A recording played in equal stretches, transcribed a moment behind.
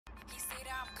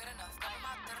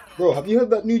Bro, have you heard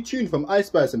that new tune from Ice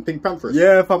Spice and Pink Panther?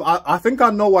 Yeah, fam, I think I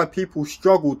know why people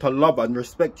struggle to love and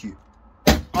respect you.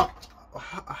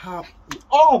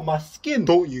 Oh, my skin.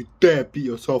 Don't you dare beat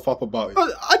yourself up about it.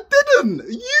 I didn't.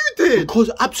 You did.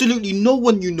 Because absolutely no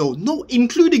one you know, no,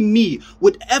 including me,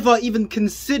 would ever even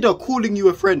consider calling you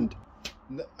a friend.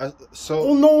 So...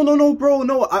 Oh, no, bro,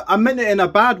 no, I meant it in a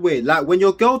bad way. Like, when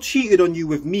your girl cheated on you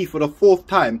with me for the 4th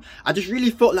time, I just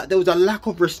really felt like there was a lack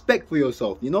of respect for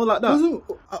yourself, you know, like that.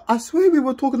 I swear we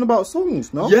were talking about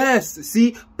songs, no? Yes,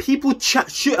 see, people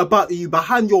chat shit about you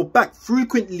behind your back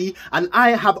frequently, and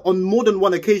I have on more than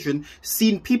one occasion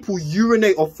seen people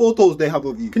urinate off photos they have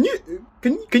of you. Can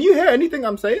you hear anything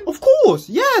I'm saying? Of course,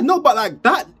 yeah, no, but like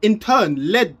that in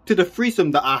turn led to the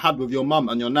threesome that I had with your mum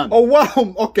and your nan. Oh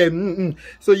wow, okay,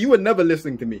 So you were never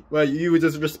listening to me, well, you were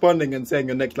just responding and saying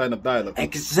your next line of dialogue.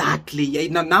 Exactly,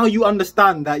 yeah. Now you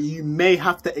understand that you may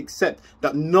have to accept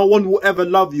that no one will ever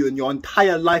love you in your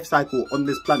entire life cycle on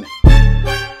this planet.